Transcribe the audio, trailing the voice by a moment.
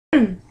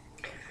Hello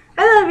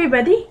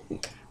everybody,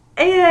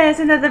 it's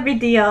another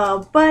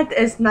video, but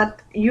it's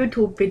not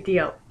YouTube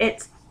video,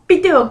 it's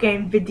video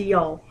game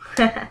video.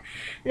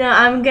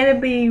 Now I'm gonna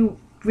be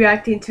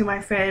reacting to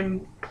my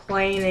friend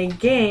playing a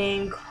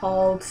game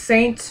called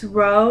Saints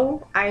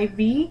Row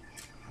IV.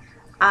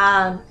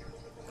 Um,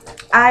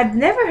 I've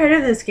never heard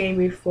of this game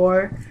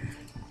before,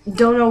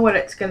 don't know what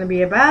it's gonna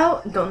be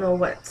about, don't know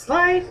what it's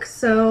like,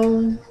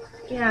 so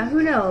yeah,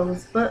 who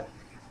knows, but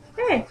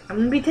hey, I'm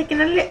gonna be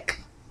taking a look.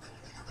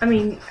 I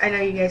mean, I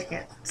know you guys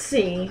can't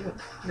see.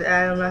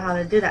 I don't know how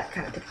to do that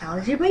kind of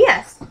technology, but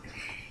yes,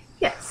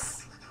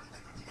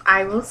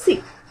 I will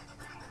see.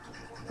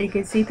 You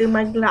can see through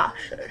my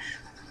glasses.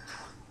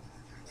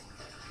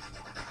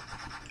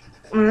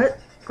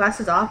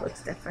 Glasses off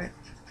looks different.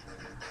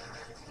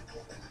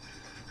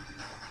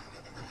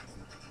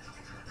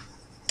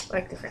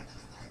 Like different.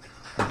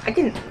 I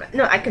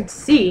can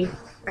see.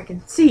 I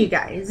can see you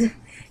guys.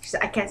 Just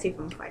I can't see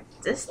from my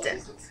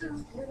distance. It is the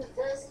truth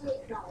universally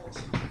acknowledged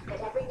that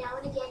every now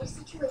and again a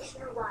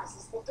situation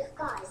arises that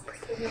defies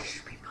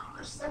explanation,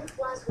 which so it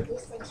was with the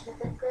ascension of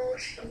the third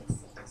Street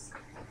Saints.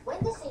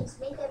 When the Saints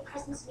made their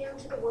presence known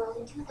to the world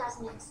in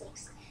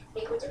 2006,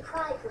 they were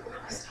deprived of their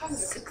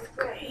pretenders to the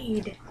throne,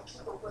 and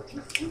people were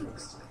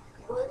confused.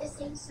 Were the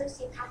Saints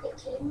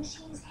sociopathic killing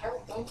machines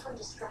hell bent on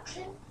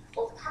destruction,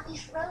 or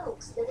puppish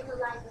rogues living a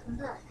life of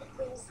mirth and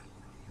whimsy?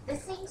 The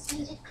Saints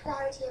needed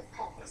clarity of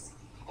purpose,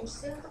 and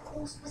so the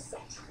course was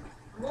set.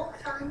 More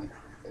fun,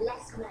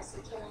 less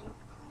mercy killing.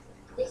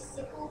 This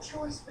simple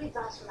choice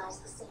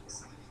revitalized the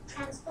Saints,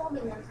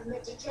 transforming them from a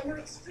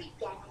degenerate street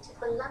gang into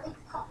beloved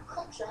pop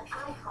culture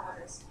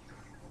icons.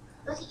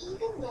 But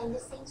even then, the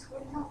Saints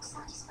were not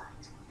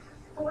satisfied.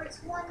 For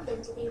it's one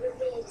thing to be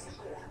revered as a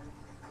hero,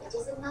 it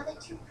is another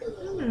to be a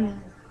hero.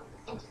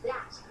 And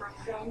that, my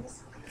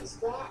friends, is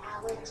where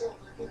our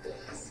journey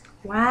begins.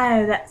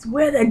 Wow, that's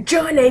where the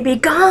journey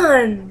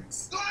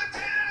begins.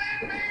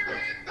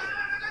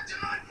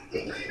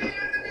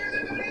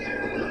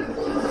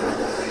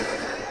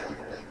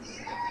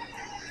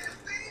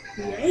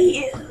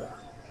 Yeah.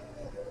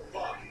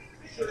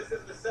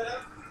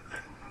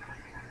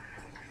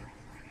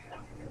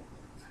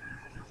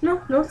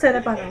 No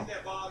setup at all.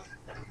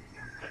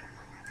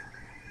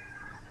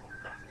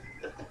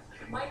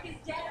 Mike is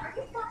dead? Are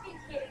you fucking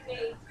kidding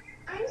me?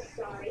 I'm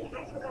sorry,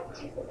 I forgot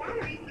to check the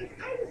battery because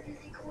I was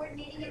busy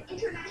coordinating an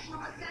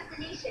international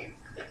assassination.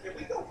 Can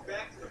we go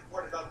back to the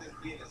part about this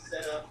being a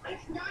setup?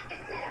 It's not a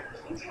setup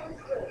until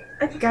it's through.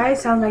 That guy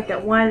sounds like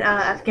that one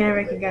African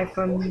American guy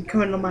from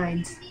Criminal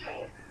Minds.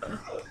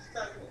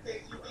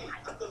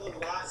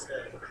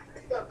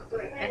 Look, for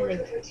a And they,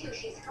 for two,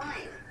 she's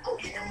fine. Oh,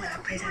 and the one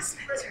that plays as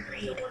Spencer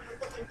Reed.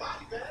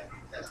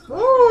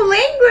 Ooh,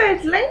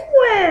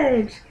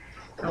 language!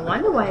 I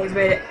wonder why he's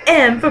rated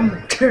M for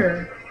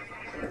mature.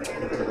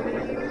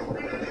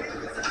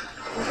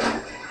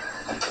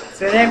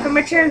 So they're for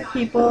mature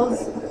peoples.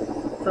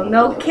 So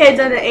no kids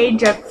under the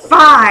age of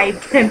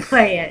 5 can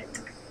play it.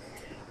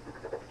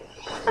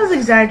 I was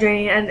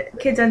exaggerating, and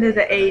kids under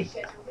the age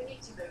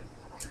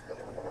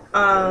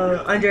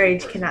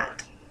underage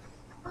cannot.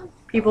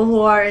 People who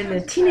are in the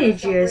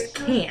teenage years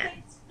can.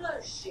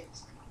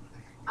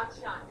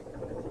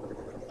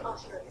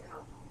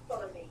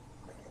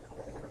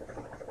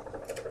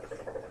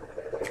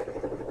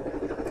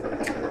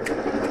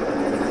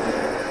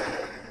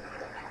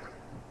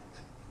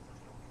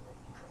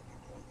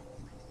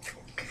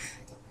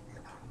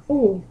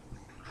 Oh,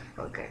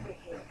 okay.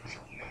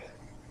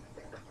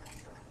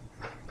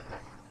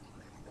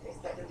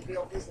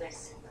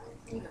 Business.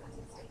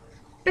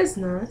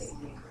 Business.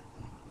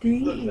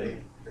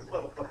 Dude. This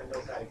motherfucker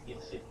knows how to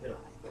get shit done.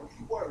 Don't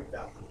you worry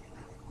about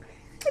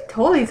it. It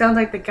totally sounds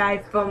like the guy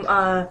from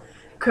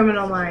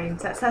Criminal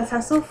Minds.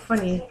 That's so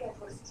funny.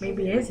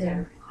 Maybe it is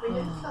him.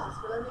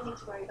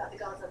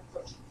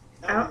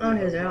 I don't know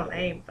his real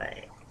name, but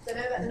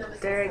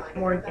Derek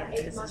Morgan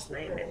is his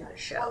name in the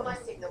show.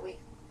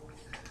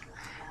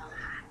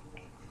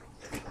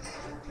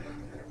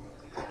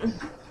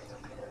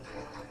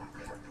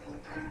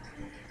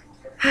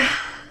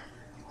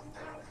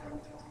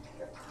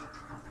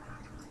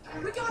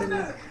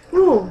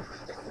 Ooh,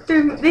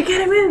 they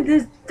gotta move.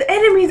 The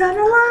enemy's on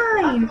the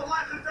line.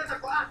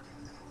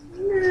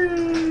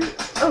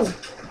 Oh,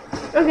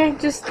 okay.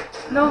 Just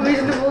no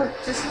reasonable.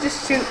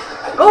 Just shoot.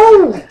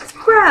 Oh,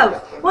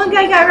 crap! One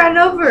guy got run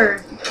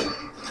over.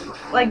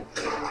 Like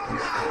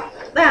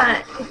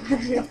that.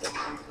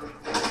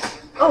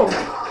 Oh,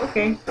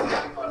 okay.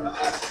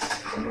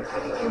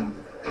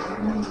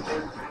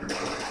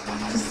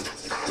 Just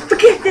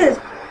forget this.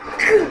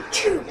 Choo,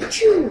 choo,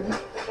 choo.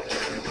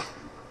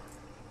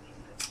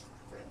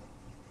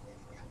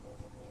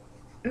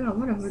 Oh, I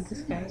wonder who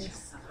this guy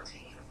is.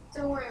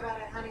 Don't worry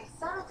about it, honey.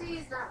 Subtlety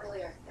is not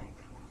really our thing.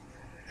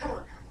 Come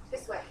on,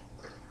 this way.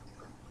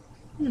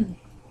 I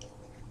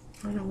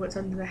don't know what's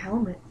under the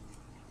helmet.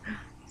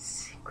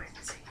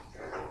 Secrecy.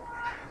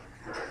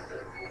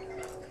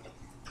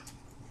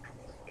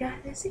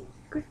 Got a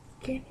secret,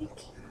 can you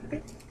keep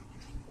it?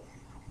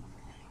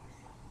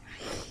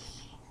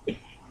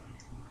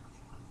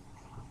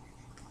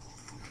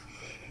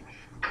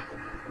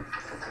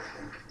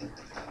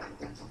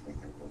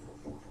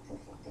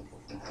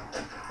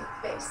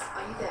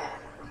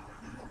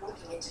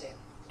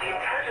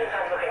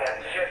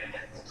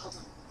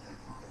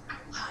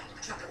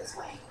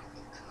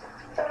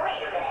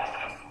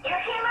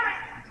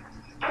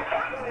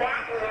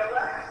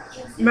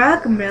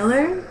 Mark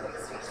Miller?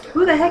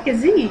 Who the heck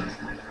is he?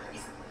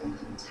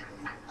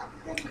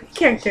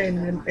 Character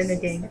in the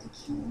game.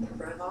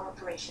 Part of our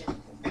operation.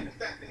 In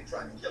fact, they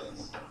tried to kill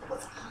us.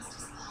 What's past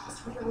is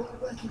past. We're all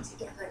working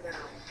together now.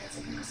 That's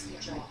a personal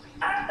job.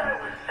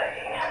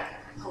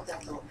 Hold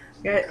that thought.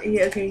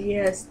 Yeah, okay, he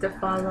has to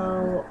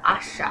follow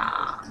Asha.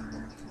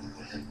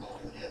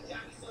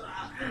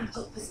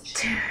 Hold position.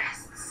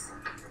 Terrorists.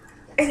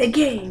 In the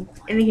game.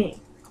 In the game.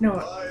 No,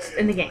 it's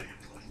in the game.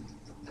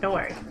 Don't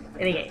worry.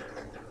 In the game.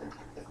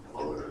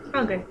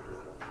 Oh, good.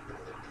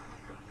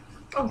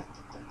 Oh.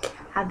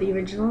 Have the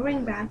original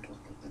ring back.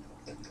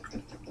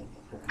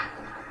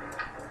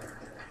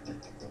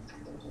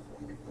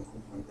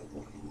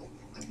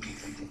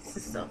 This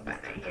is so fun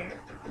right here.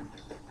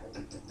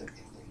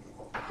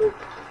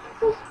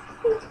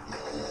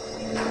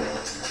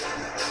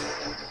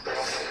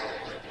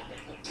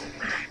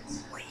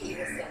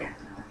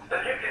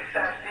 Logistics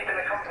staff deep in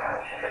the compound.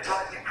 It's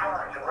likely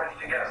primed and ready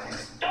to go.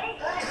 Getting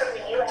units from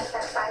the U.S.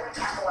 and silent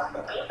tackle off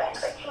the defense,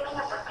 but teaming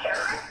up with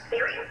terrorists?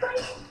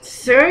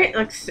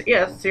 Seriously?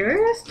 Yeah,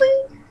 seriously?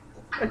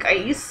 Like, are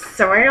you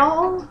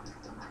surreal?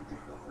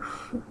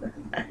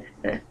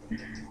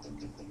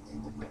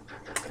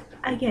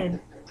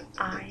 Again,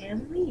 I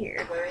am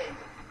weird. We're in.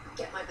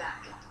 Get my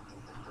back.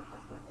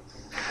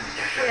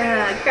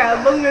 Yeah,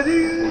 kabunga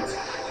dudes.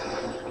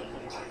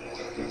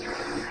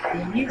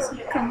 You used to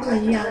call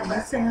me on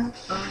your cell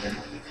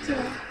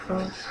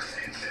phone.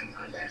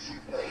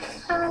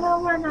 I don't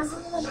wanna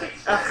hold it.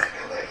 Ugh.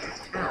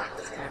 Oh,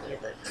 it's gotta be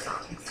the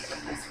songs.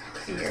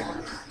 Weird.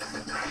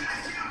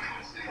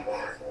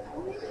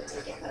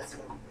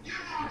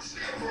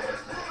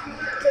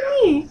 To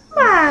me,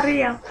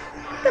 Mario,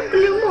 the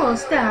blue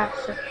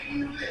mustache.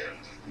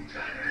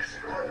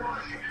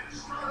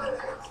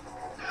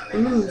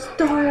 Ooh,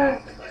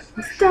 start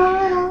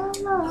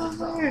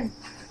over.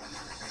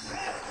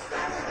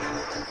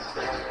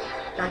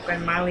 Back when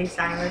Miley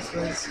Cyrus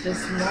was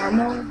just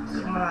normal,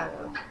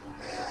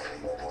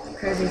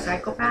 crazy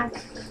psychopath.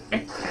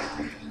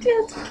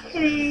 Just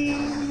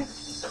kidding.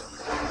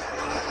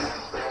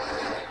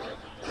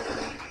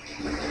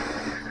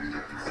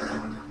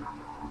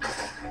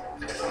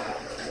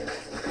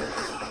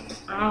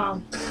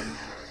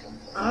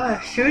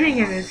 Shooting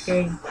in this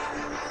game.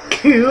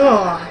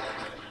 Cool.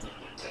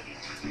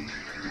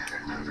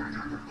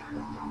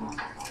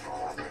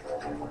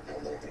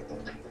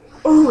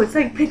 Oh, it's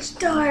like pitch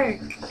dark.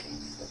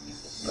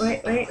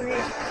 Wait.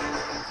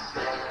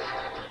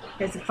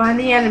 Has to find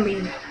the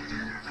enemy.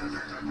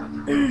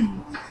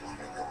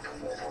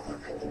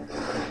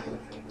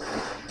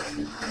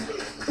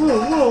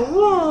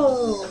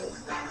 Whoa.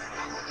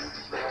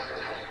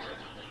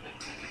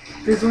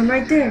 There's one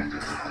right there.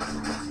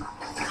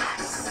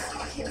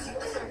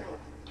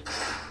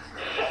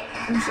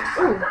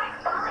 Ooh.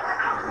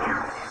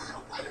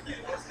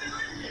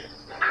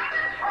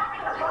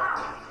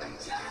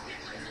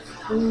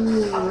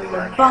 Ooh, there's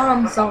a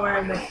bomb somewhere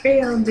in the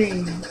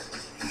building.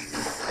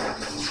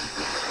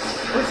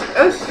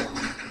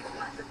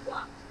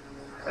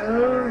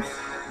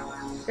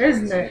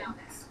 Isn't it?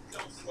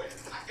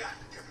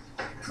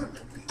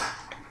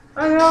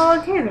 Oh,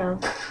 okay now.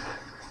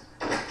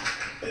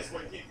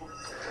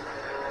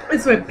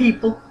 This way,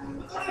 people.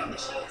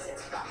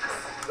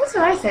 That's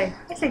what I say.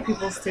 I say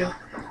peoples too.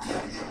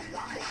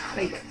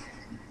 Like,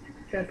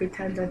 gotta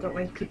pretend I don't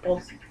like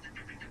peoples.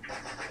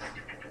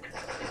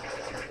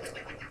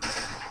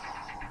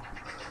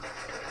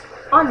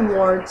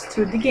 Onwards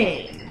to the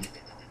game.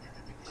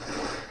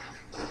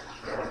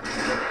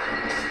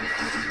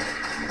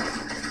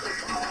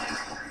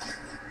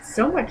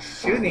 So much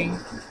shooting.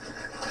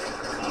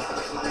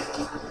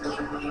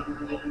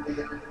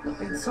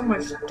 And so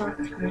much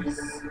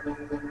darkness.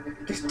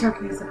 There's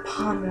darkness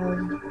upon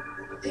them.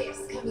 Pierce,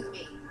 come with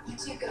me. You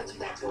two go through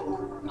that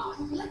door.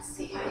 Oh, let's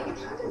see how you can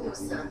handle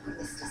yourself in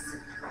this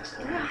distance.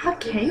 How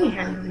can you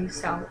handle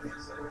yourself?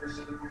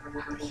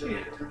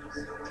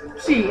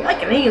 Gee, I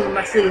can handle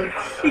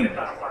myself. Shoot.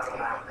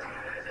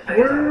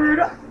 Word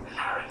up.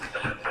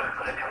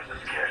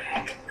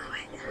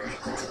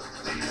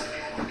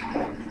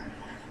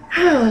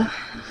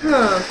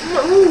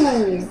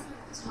 Ooh.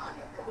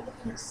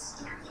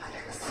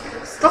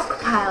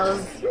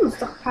 Stockpiles. Ooh,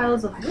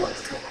 stockpiles of what?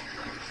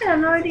 I have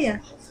no idea.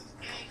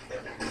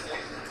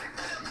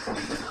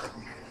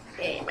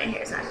 Hey, my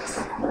hair's not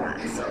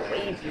so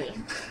wavy.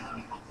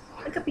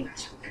 Like a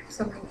beach.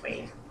 Summer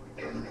wave.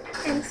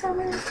 And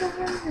summer.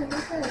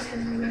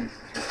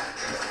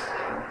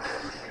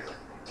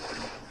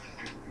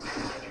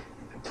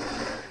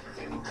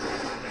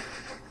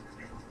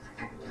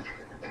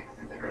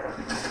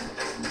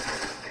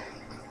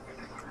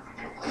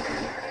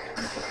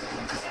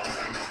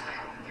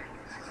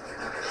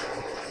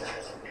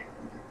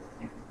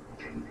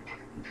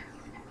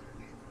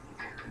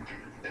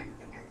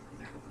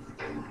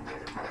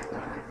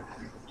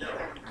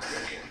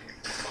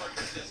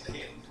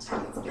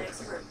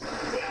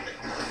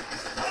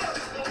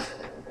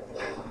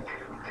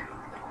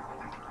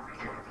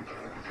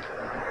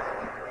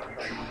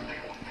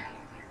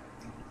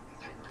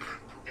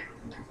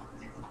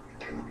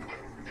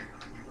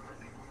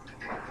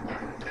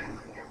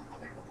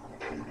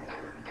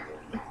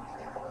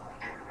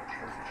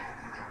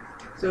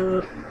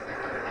 So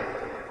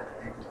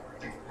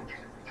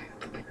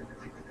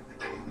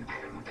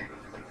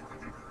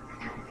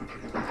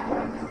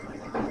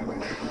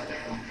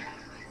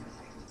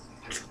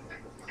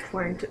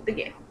we're into the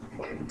game.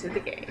 We're into the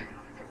game.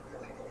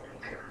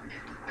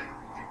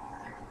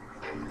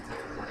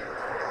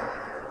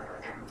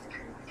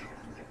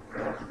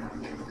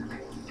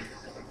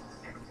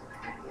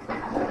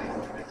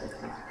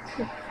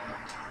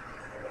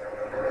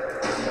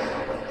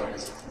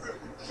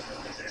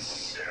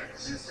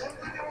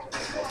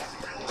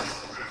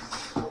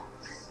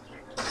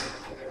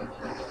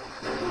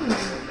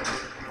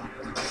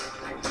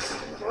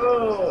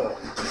 Whoa.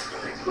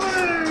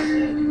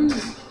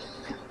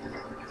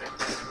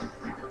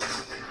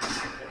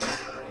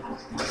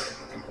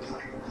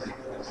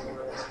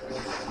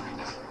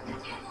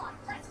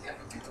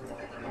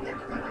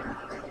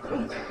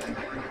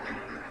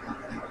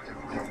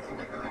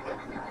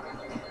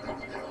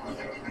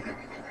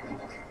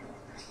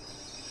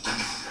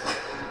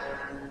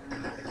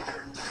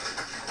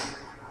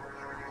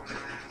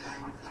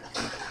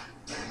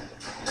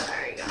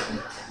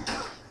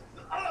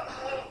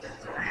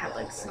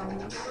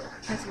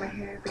 That's my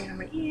hair behind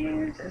my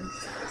ears and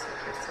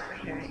that's my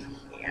hair right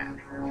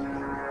here.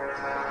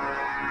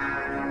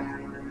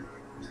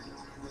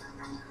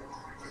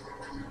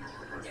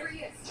 There he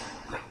is.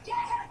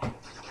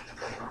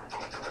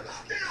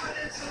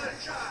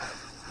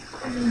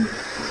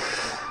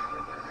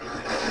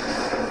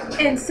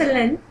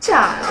 Insolent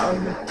child.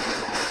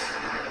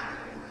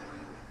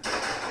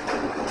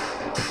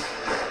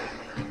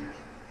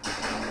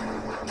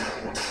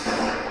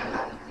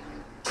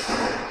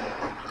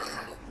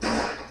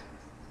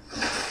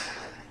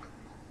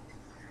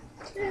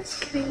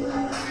 Just kidding.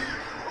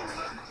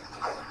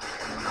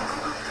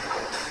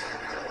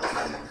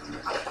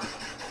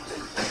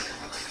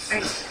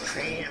 Ice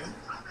cream.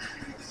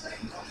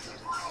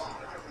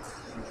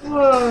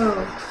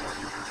 Whoa.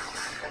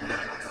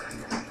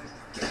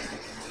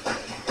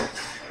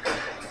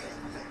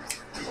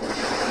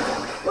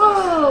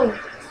 Whoa.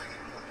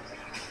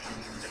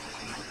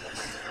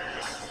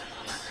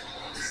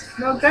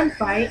 No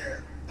gunfight.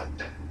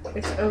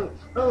 It's oh.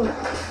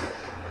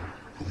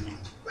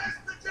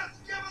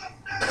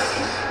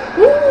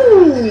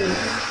 Ooh!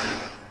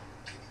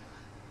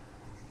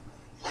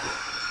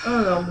 I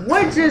don't know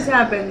what just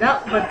happened.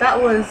 That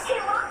was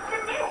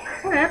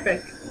kind of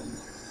epic,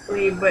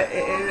 but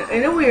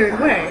in a weird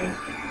way.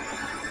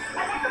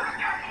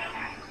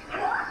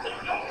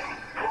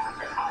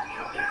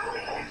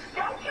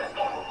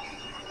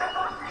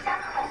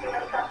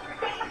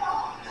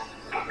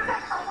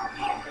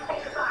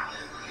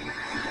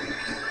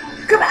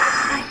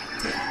 Goodbye.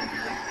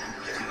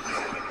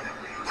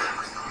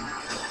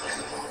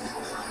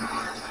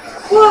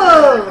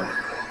 Whoa!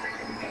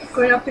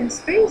 Going up in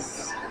space.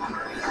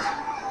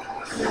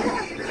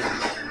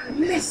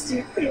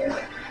 Mr. Bill,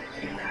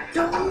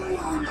 don't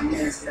wanna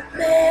miss a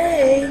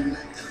thing.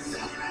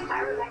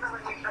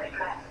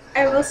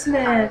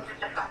 Aerosmith.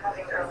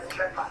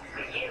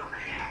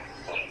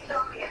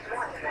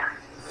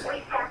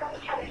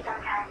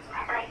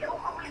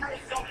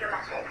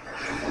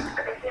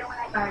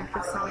 I like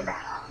the song.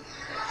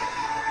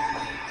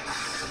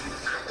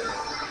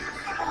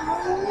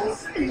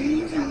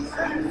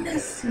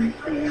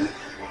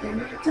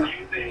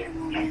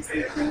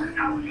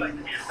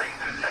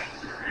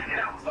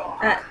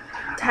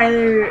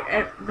 Tyler,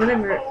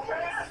 whatever.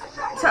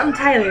 Something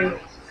Tyler.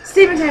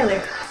 Steven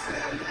Tyler.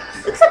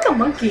 Looks like a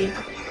monkey.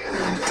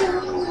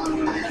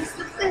 Too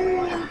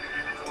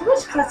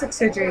much plastic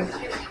surgery.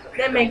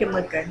 Didn't make him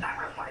look good.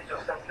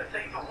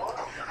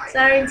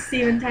 Sorry,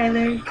 Steven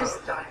Tyler.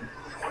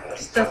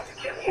 Just a...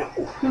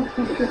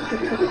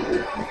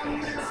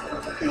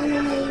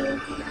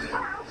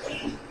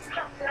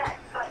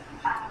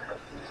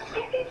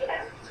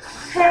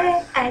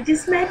 Hey, I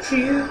just met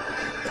you,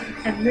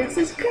 and this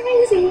is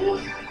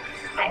crazy.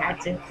 I had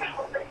to.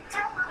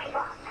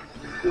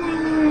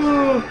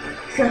 Ooh,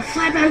 gonna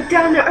fly back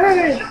down to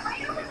Earth.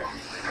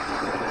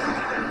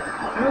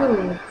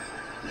 Oh,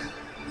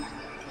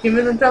 give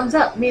it a thumbs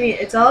up, meaning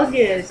it's all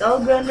good. It's all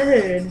good in the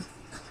hood.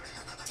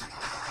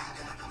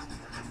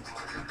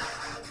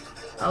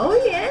 Oh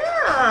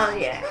yeah,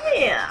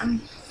 yeah.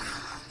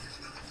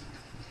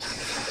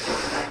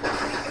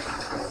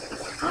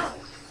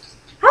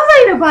 How's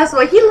that even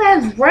possible? He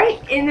lands right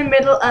in the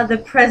middle of the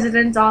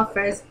president's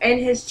office in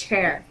his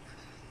chair.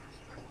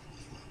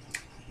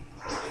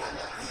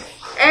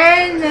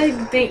 And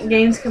the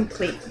game's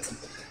complete.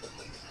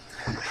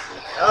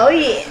 Oh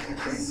yeah.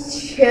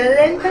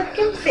 Chillin'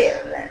 fucking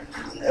feelin'.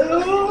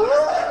 Ooh.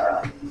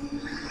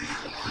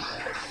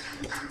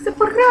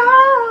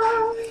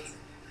 Surprise!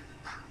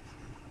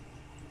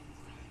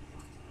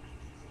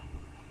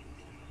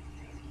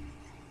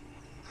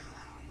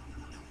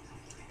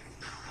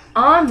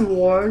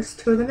 Onwards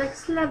to the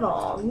next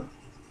level.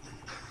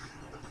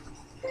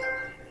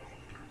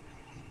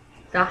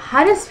 The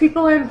hottest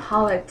people in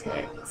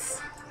politics.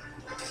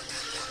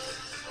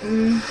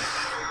 Ooh,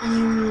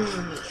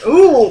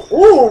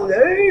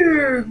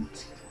 they're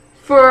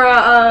for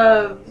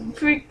a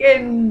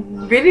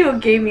freaking video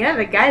game. Yeah,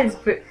 the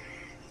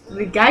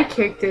guy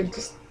character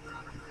just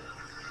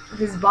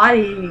his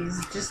body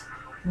is just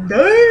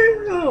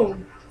no.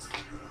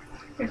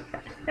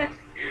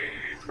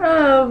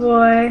 Oh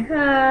boy,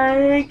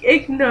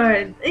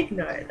 ignore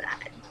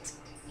that.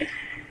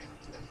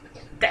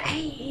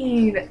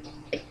 Dang,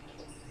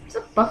 it's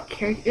a buff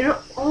character. You know,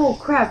 oh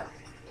crap.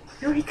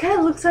 You know, he kind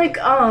of looks like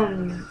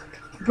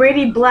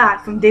Brady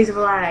Black from Days of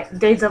Our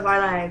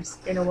Lives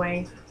in a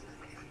way.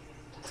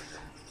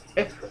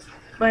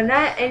 But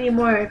not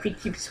anymore if he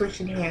keeps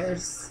switching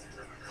hairs.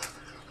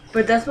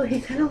 But that's what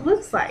he kind of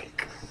looks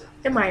like,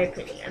 in my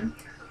opinion.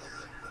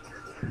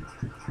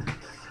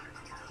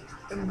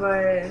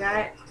 But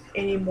not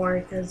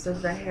anymore because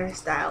of the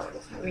hairstyle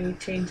really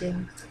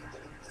changing.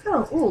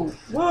 Oh, ooh,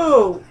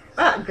 whoa!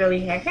 Ah, girly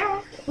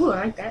hair. Ooh,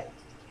 I like that.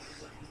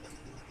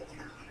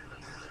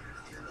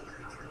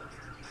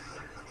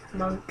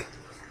 Monk.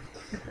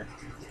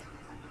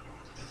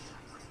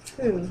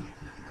 Trying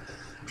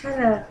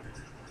to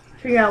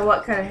figure out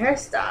what kind of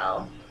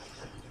hairstyle.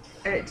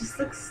 And it just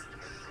looks...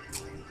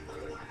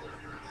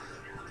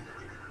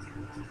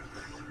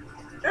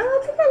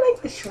 I think I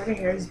like the shorter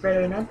hairs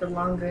better, not the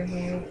longer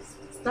hair.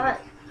 It's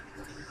not...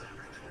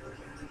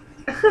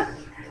 I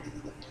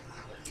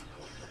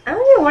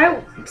don't know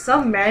why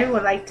some men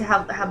would like to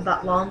have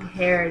that long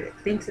hair. It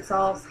thinks it's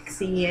all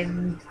sexy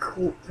and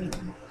cool and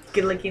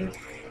good looking.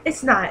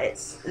 It's not.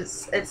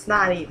 It's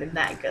not even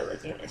that good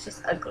looking. It's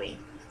just ugly.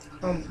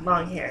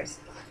 Long hairs.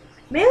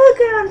 May look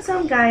good on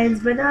some guys,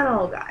 but not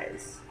all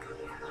guys.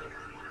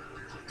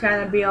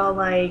 Trying to be all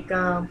like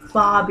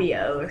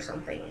Fabio or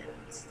something.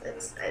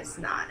 It's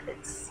not.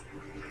 It's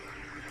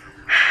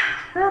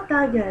not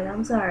that good.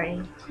 I'm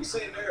sorry. You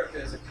say America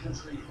is a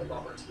country of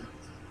opportunity.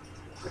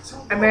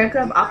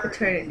 America of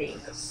opportunity.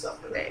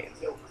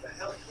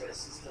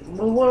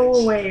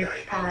 We're way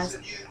past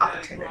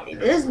opportunity.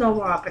 There's no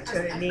more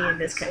opportunity in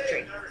this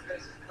country.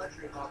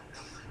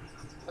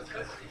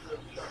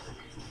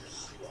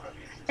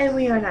 And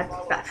we are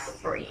not that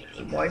free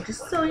anymore,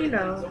 just so you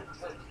know.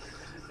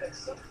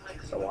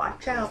 So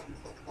watch out.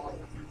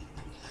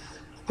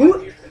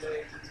 Ooh.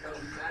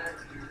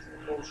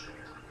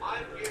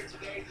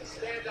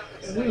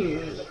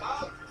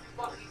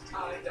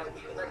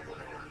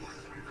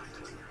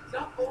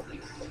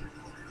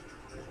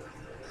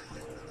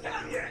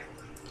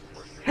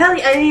 Hell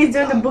yeah, and he's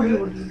doing the boogie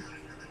woogie.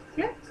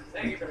 Yeah.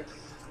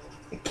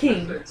 The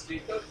king.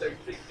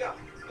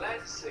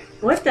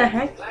 What the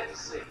heck?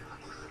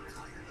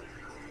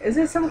 Is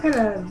it some kind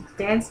of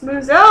dance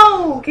moves?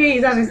 Oh, okay,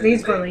 he's on his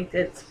knees going like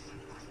this.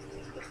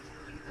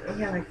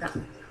 Yeah, like that.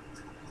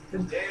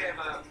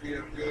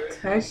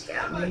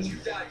 Touchdown.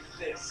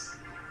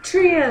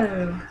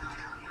 Trio.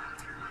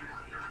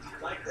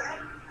 Like that?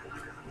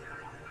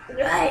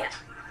 Right.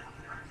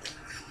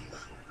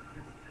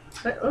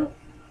 But, oh.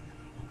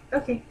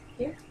 Okay,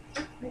 yeah.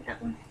 Like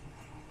that one.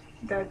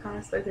 The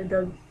cost like the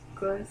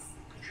Douglas.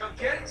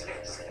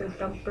 The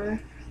dumper.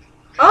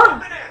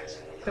 Oh!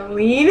 The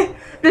lean.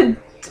 The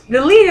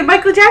lean and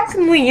Michael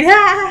Jackson lean.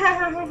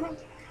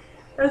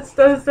 That's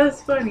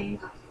funny.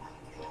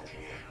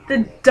 The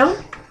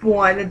dump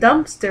one, the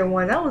dumpster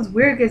one, that was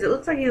weird because it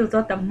looks like he was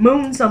about to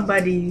moon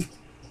somebody.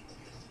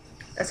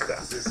 That's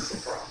gross.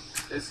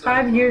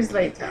 5 years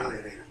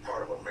later.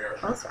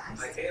 That's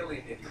fast. I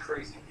alienated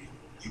crazy people.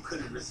 You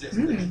couldn't resist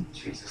it.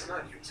 Jesus,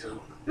 not you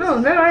too. No,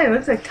 it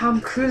looks like Tom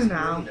Cruise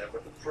now.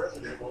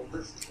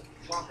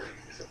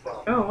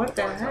 Oh, what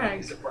the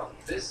heck?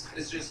 This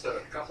is just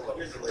a couple of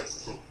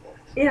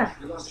Yeah,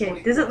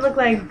 okay, doesn't look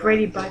like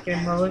Brady Black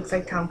anymore, looks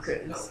like Tom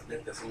Cruise.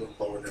 That's a little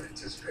lower than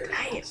anticipated.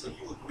 Dang. So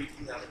you agree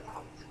you have a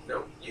problem?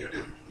 No, you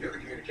do. You're the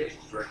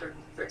communications director.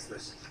 Fix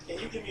this. Can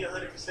you give me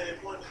 100%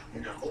 employment?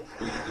 No.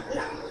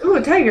 Ooh,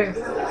 a tiger.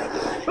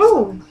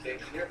 Ooh,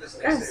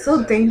 that's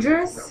so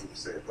dangerous.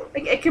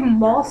 Like, it can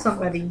maul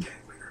somebody.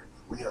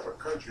 We have a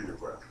country to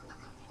run,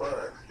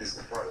 but it's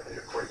the part of the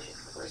equation.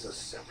 There's a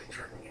simple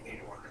trick when you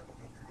need one.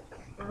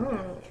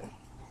 Oh.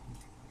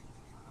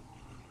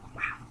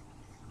 Wow.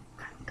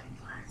 That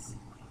was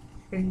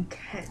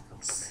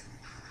intense.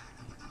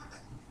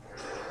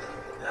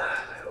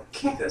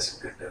 Keith has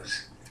some good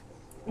news.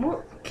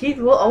 Well, Keith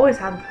will always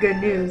have good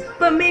news,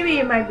 but maybe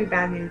it might be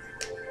bad news.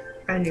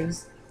 Bad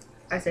news.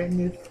 I said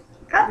news.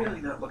 I'm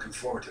really not looking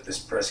forward to this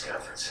press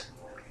conference.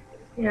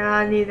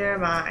 Yeah, neither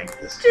am I.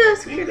 Listen,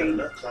 Just we've got kidding.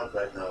 enough time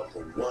right now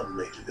for one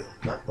major deal,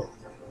 not both.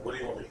 What do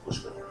you want me to push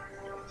for?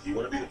 Do you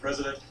want to be the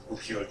president who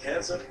cured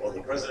cancer or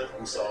the president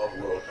who solved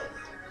world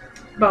hunger?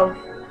 Both.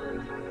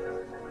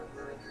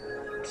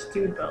 Just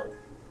do both.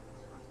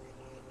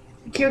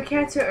 Cure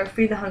cancer or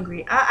feed the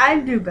hungry.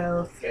 I'd do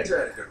both. Cancer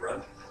had a good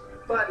run,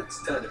 but it's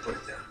time to put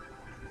it down.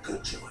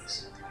 Good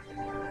choice.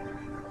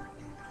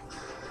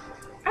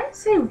 I'd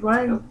say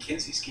run. No,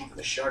 Kinsey's keeping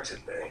the sharks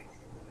at bay.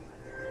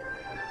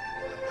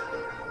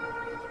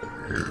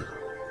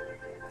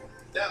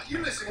 Now, you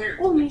listen here.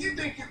 Oh, If you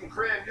think you can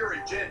cram your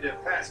agenda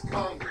past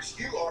Congress,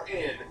 you are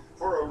in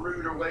for a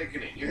rude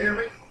awakening. You hear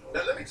me?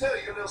 Now, let me tell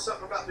you a little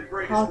something about the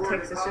greatest word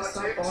Politics in is just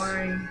so politics.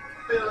 boring.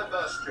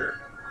 filibuster.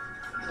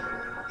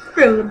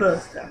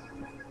 Filibuster.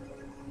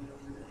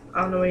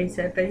 I don't know what he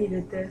said, but he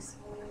did this.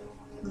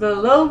 The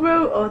low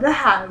road or the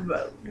high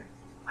road?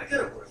 I got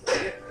a word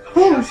for you.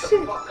 Oh, Shut shit.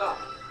 the fuck up.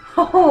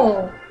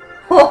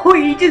 Oh,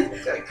 he just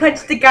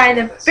punched the guy in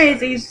the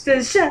face and he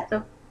said, shut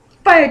the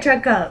fire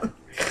truck up.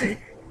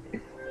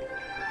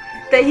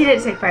 But he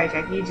didn't say fire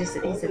truck, he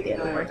said the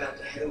other word.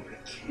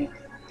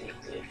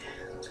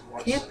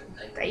 Camp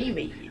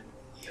David.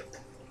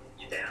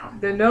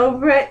 The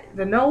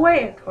no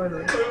way,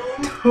 totally.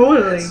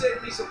 Totally.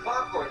 Save me some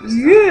popcorn this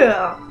time.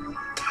 Yeah.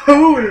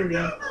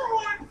 Totally.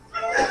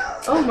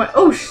 Oh my,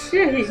 oh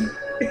shit.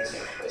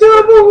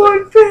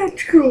 #1 fan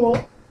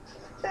school.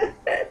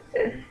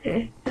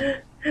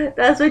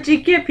 That's what you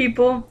get,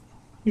 people.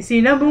 You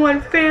see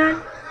 #1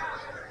 fan,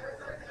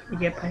 you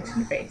get punched in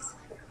the face.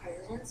 The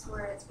president's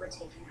words were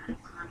taken out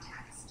of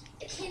context.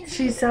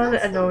 She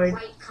sounded annoyed.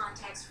 Right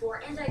context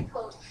for, and I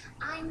quote,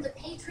 "I'm the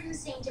patron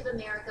saint of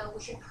America.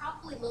 We should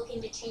probably look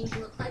into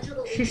changing the Pledge of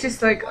Allegiance." She's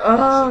just like,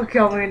 oh,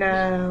 kill me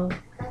now.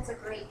 That's a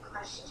great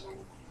question.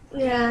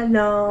 Yeah,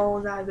 no,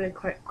 not a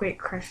great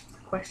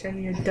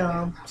question. You're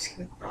dumb. Just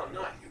kidding. Oh,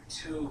 not you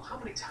two. How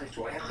many times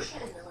do I have Gosh, to... I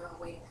didn't know we were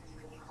waiting for you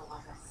in the Oval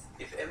Office.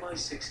 If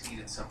MI6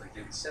 needed something,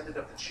 they would send it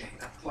up the chain,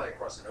 not fly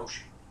across an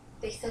ocean.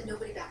 They said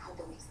nobody back home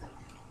believes them.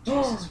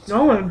 Oh,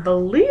 no one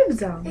believes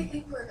They them.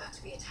 think we're about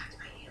to be attacked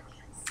by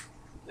aliens.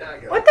 Now I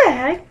got What the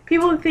heck?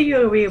 People think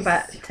you'll be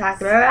attacked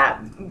by that.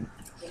 You know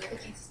the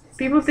Kansas business?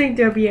 People think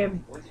they'll be When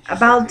did you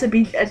about to start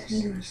be. taking this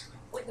seriously?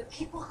 When the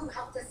people who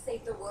helped us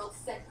save the world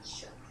said we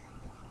should.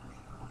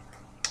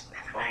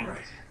 All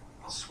right.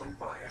 I'll swing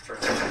by after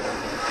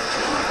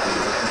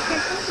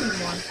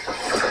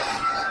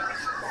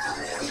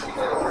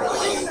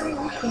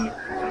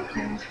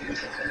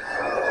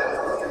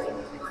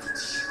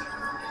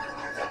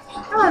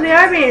Oh, they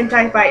are being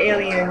attacked by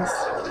aliens.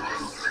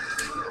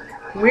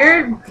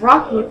 Weird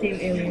rock-looking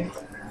aliens.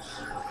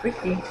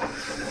 Freaky.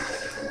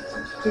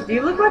 Did they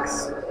look like?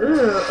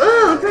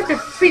 Looks like their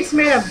feet's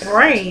made of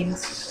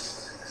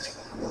brains,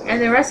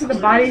 and the rest of the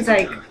body's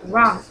like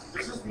rock.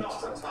 This is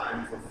not a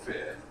time for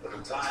fear, but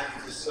a time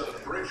for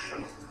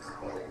celebration.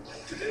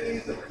 Today,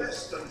 the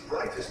best and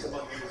brightest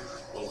among you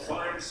will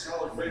find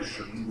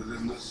salvation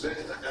within the Zen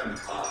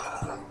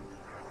Empire.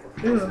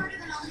 Ooh. Smarter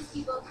than all these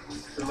people.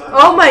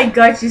 Oh my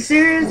gosh, you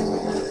serious?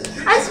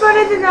 I'm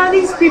smarter than all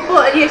these people,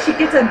 and yet she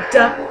gets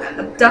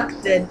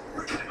abducted.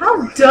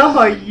 How dumb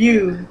are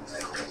you?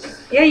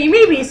 Yeah, you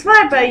may be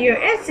smart, but your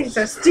instincts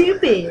are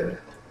stupid.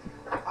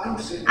 I'm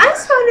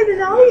smarter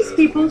than all these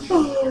people.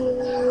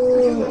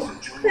 Oh.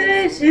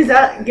 She's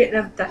out getting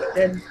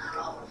abducted.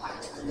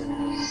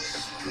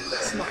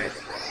 Smart.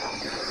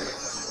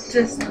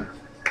 Just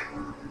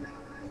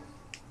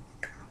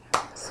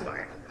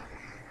smart.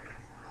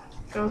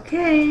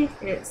 Okay,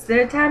 it's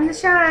their time to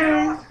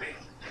shine.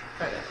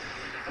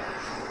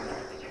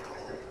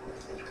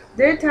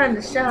 Their time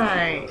to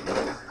shine.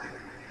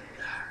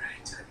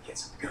 Alright, time to get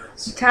some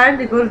guns. Time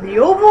to go to the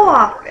Oval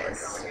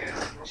Office.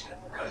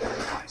 Every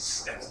 5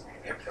 steps.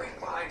 Every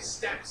 5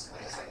 steps.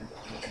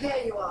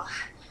 There you are.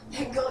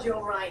 Thank God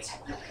you're right.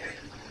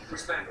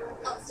 Who's back?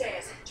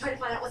 Upstairs, trying to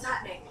find out what's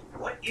happening.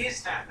 What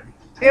is happening?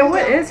 Yeah,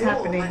 what is War, By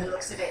happening? the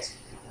looks of it.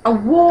 A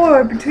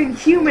war between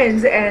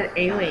humans and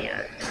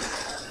aliens.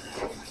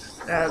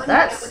 That's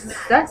I'll be in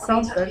touch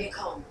something. via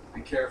comm.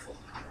 Be careful.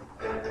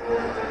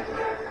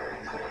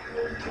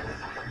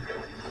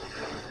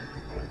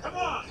 Come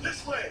on,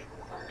 this way!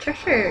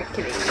 Cheshire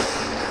Kitty.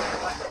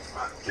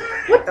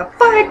 What the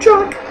fire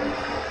truck?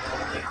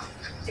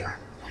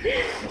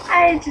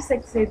 I just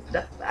like to say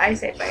I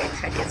say fire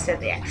truck instead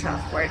of the actual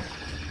word.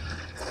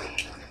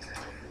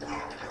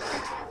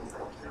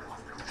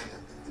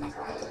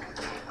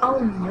 Oh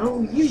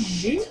no, you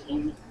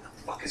didn't. What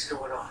the fuck is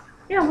going on?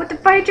 Yeah, what the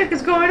fire truck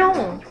is going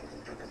on?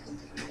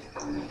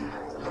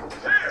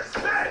 There!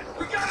 Hey!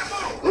 We gotta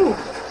move! Ooh.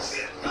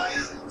 Shit,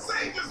 Ryan!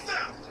 Save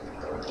yourself!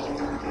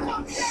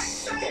 Fuck that!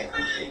 Save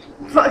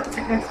me! Fuck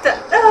that.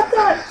 Oh,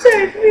 God,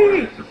 save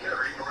me!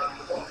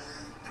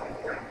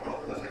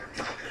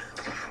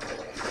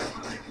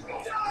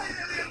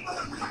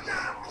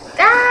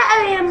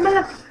 I am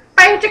a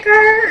fire trucker!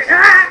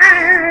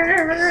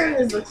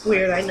 This looks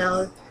weird, I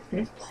know. I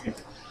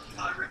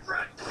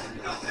regret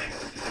nothing.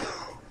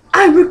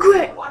 I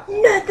regret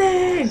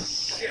nothing!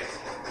 Shit!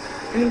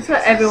 And that's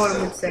what everyone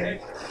would say.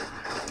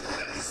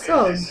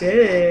 So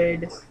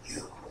good.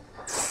 Leave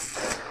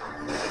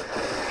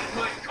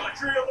my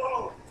country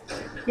alone!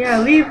 Yeah,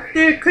 leave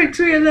their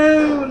country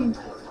alone!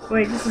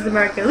 Wait, this is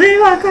America.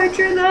 Leave our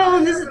country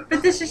alone!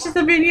 But this is just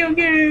a video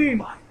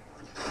game!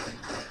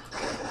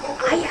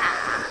 Hiya!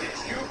 Did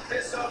you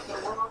piss off the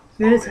wrong...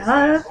 This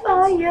hot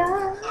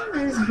fire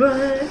is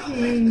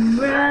burning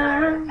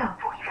round.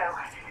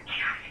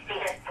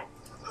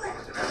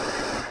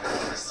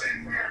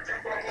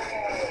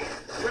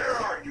 Where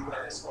are you,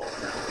 asshole?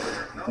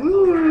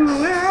 Ooh,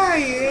 where are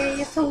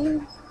you,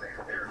 asshole?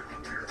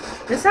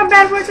 There's some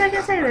bad words I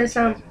can say, there's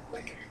some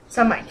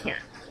I can't.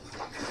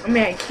 I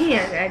mean, I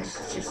can, I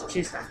just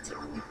choose not to.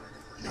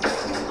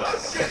 Oh,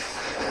 shit!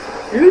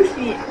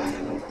 Sushi.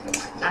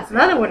 That's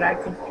another word I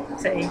could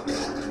say.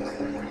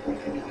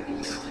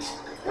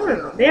 I don't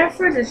know. The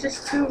effort is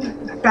just too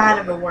bad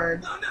of a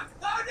word. Oh no!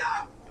 Oh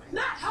no!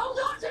 Matt, hold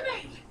on to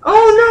me! Oh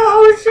no!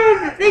 Oh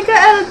shit! They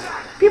got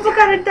people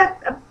got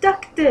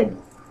abducted.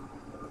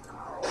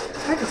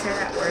 Hard to say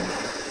that word.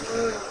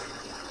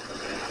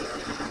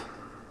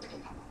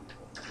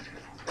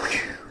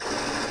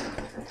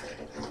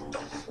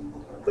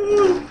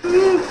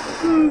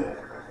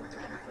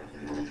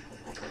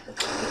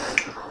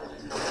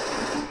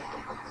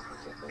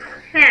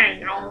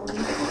 Hang on.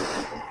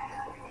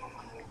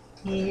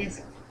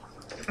 Yes,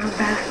 I'm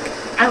back.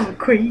 I'm a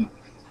queen.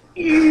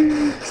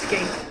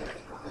 Escape.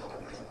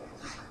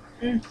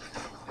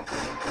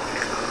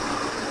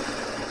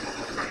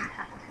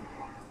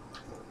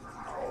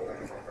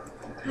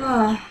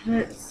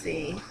 Let's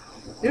see.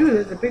 Ooh,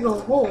 there's a big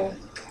old hole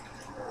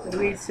that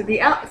leads to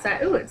the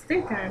outside. Ooh, it's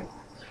daytime.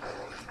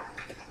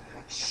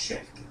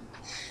 Shit!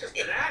 Just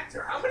an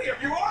actor. How many of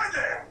you are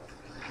there?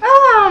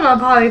 Oh, I don't know,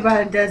 probably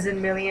about a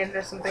dozen million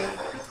or something.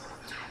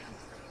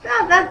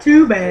 Not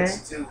too bad.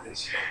 Let's do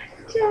this.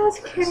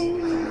 Just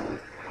kidding.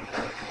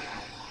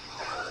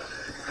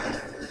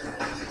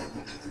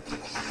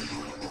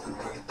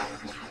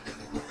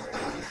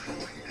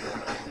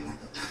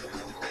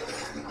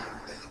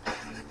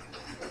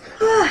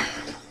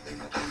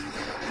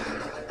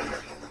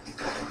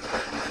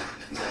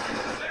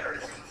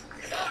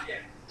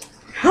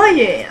 Oh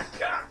yeah!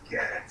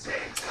 That's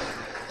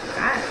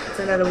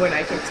another word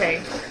I can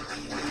say.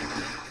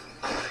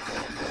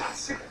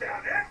 Shoot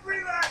down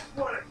every last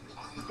one of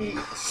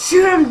you.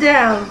 Shoot them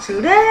down.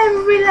 Shoot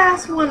every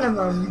last one of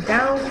them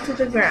down to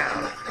the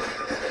ground.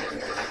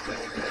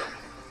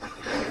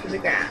 To the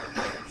ground.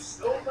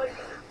 So like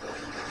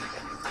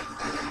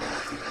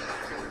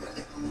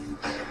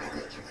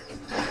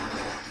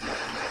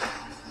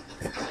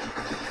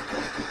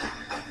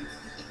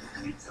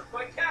it's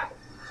my capital.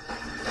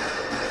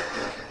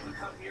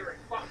 Come here and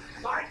fuck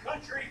my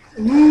country.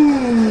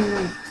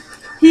 Ooh.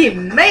 He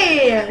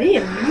mad. He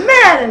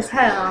mad as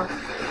hell.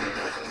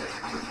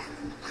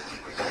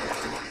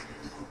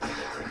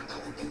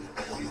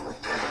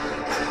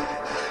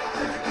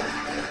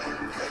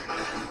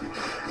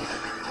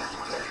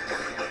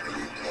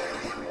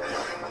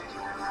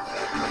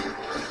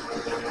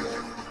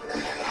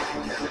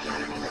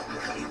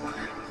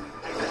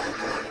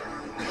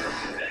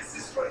 This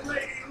is for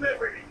Lady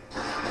Liberty.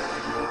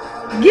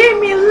 Give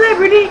me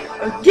liberty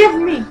or give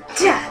me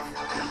death.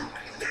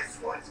 This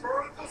one's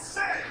for Uncle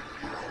Sam.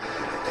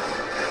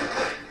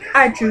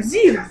 I choose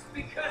you. Just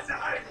because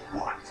I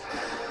want.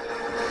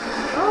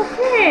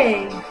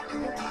 Okay.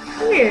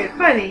 Weird,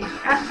 funny.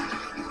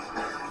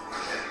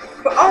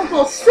 For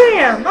Uncle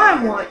Sam, I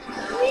want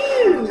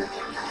you.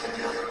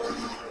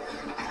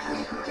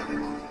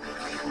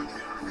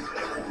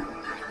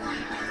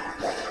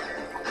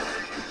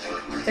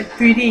 That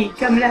 3D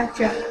coming at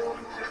ya.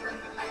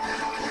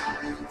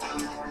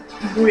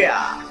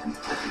 Booyah.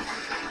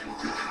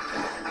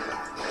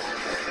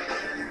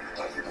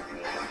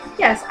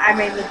 Yes, I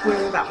may look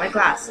weird without my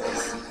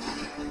glasses.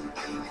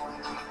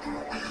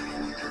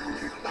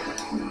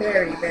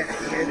 Very, very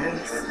weird. And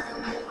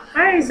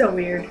why is so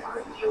weird?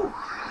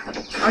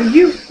 Are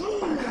you?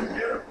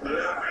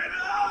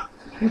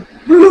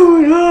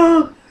 Blew it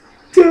up!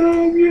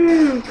 Damn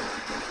you!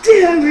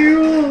 Damn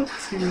you all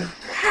to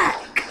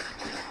heck!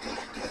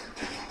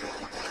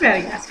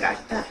 Madagascar.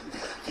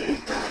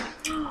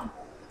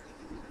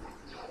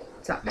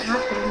 Something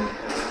happened.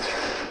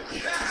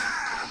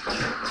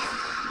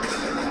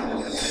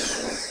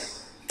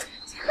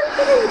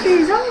 Something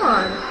these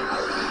on.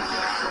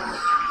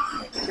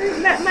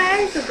 My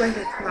eyes look like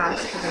a cross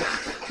today.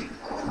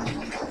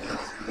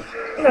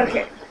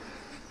 Okay.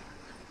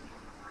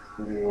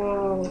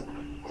 Whoa.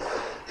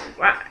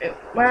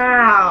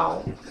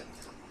 Wow.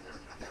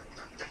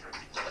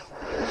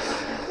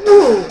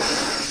 Ooh.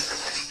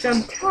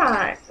 Some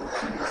time.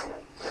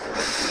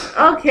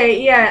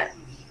 Okay, yeah.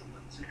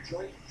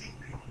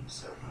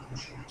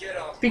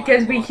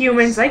 Because we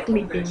humans like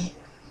leaping.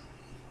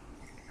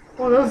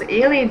 Well, those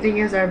alien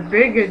things are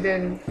bigger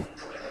than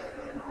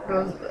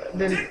those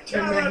than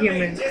the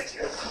humans.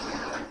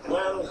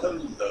 Well,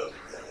 hello.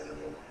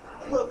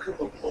 Welcome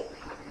aboard.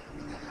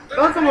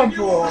 Welcome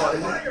aboard.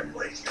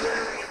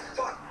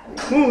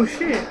 Oh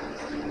shit.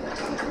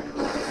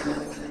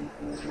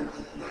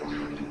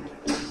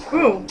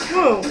 Whoa,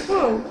 whoa,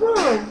 whoa,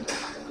 whoa.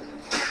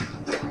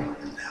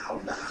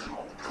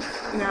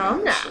 Now.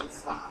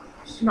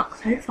 Not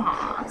so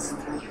fast.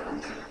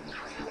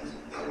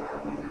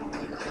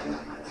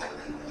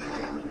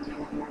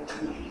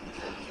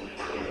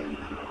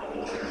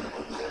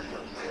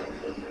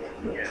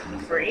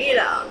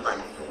 Freedom.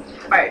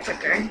 Fire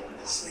trucker.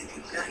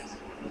 Sleeping night.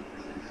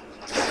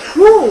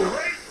 Whoa!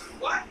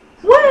 What?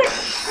 What?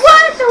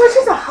 What? That was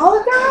just a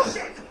hologram?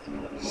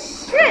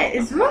 Shit,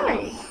 it's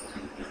right.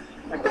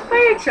 What the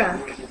fire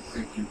truck?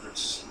 You could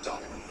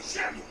stop.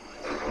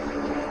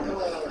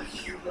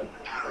 Human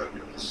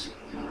arrogance.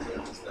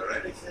 Is there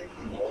anything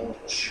more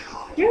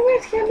charming? You were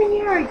camping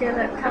arrogant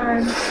at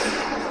times.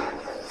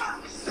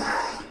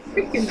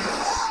 freaking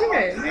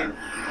shit.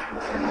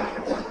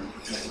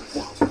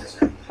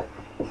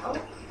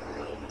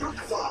 Your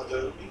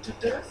father me to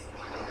death?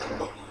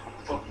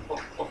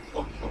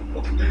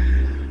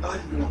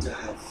 I'm going to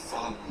have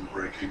fun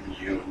breaking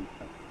you.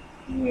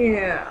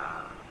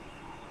 Yeah.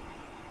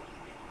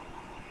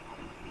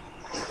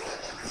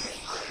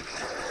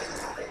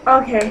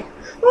 Okay.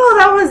 Well,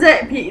 that was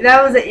it.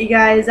 That was it, you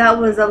guys. That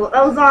was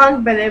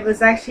long, but it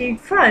was actually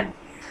fun.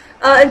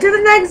 Until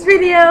the next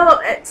video,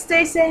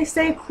 stay safe,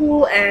 stay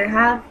cool, and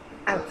have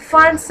a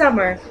fun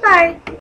summer. Bye.